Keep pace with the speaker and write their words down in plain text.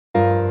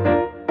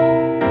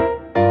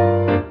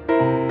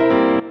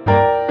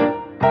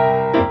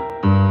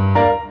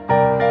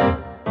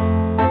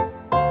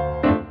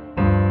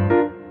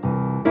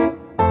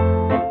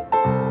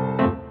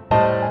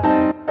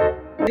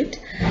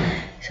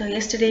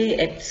yesterday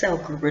at Cell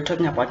Group, we're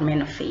talking about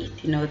men of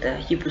faith, you know, the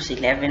Hebrews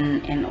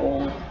 11 and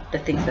all the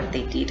things that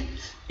they did.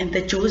 And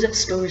the Joseph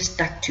story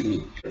stuck to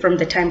me. From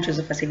the time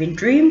Joseph was having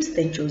dreams,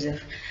 then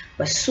Joseph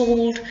was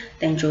sold,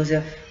 then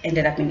Joseph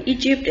ended up in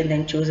Egypt, and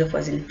then Joseph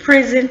was in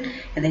prison,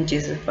 and then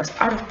Joseph was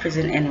out of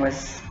prison and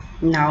was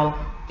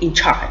now in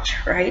charge,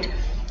 right?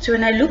 So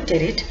when I looked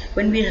at it,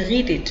 when we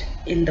read it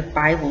in the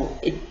Bible,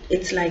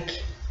 it's like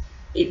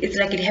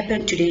it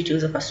happened today.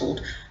 Joseph was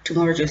sold,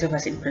 tomorrow Joseph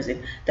was in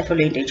prison, the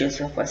following day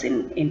Joseph was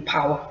in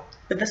power.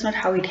 But that's not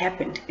how it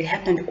happened. It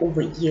happened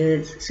over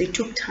years, so it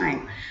took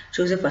time.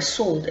 Joseph was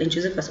sold, and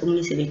Joseph was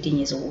only 17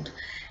 years old.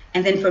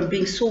 And then from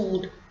being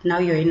sold, now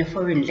you're in a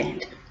foreign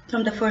land.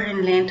 From the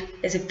foreign land,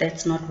 as if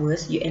that's not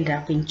worse, you end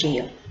up in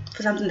jail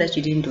for something that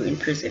you didn't do in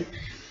prison.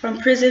 From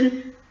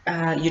prison,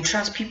 you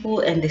trust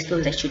people and they still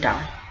let you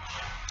down.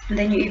 And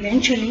then you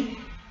eventually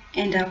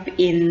end up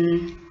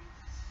in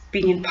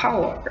being in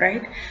power,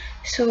 right?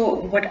 So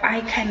what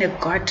I kind of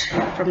got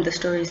from the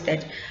story is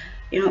that,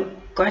 you know,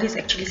 God is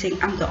actually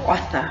saying, I'm the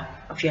author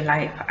of your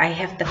life. I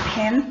have the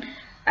pen,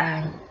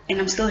 and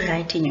I'm still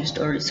writing your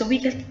story. So we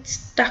get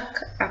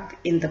stuck up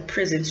in the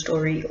prison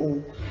story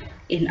or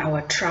in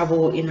our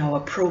trouble, in our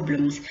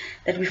problems,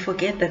 that we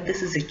forget that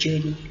this is a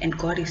journey and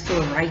God is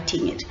still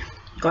writing it.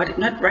 God,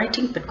 not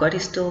writing, but God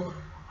is still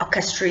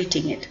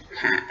orchestrating it.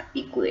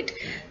 Be good.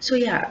 So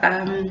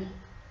yeah,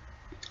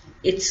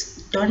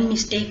 it's don't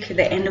mistake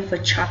the end of a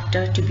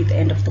chapter to be the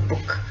end of the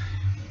book.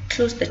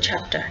 Close the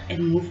chapter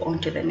and move on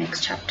to the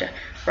next chapter.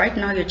 Right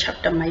now your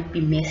chapter might be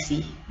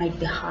messy, might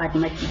be hard,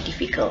 might be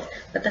difficult,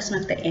 but that's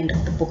not the end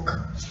of the book.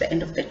 It's the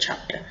end of the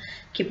chapter.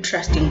 Keep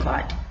trusting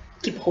God,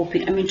 keep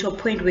hoping. I mean, to a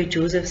point where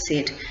Joseph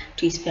said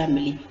to his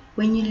family,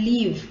 when you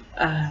leave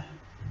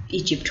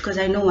Egypt, because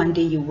I know one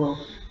day you will,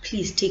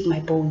 please take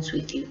my bones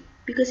with you,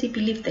 because he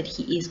believed that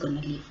he is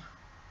going to leave.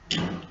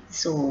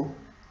 So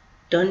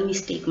don't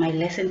mistake. My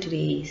lesson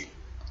today is,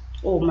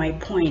 or my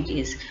point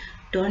is,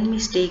 don't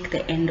mistake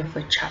the end of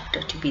a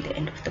chapter to be the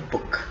end of the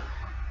book.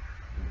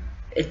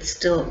 It's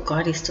still,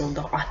 God is still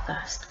the author.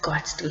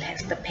 God still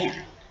has the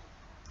pen.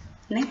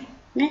 Ne?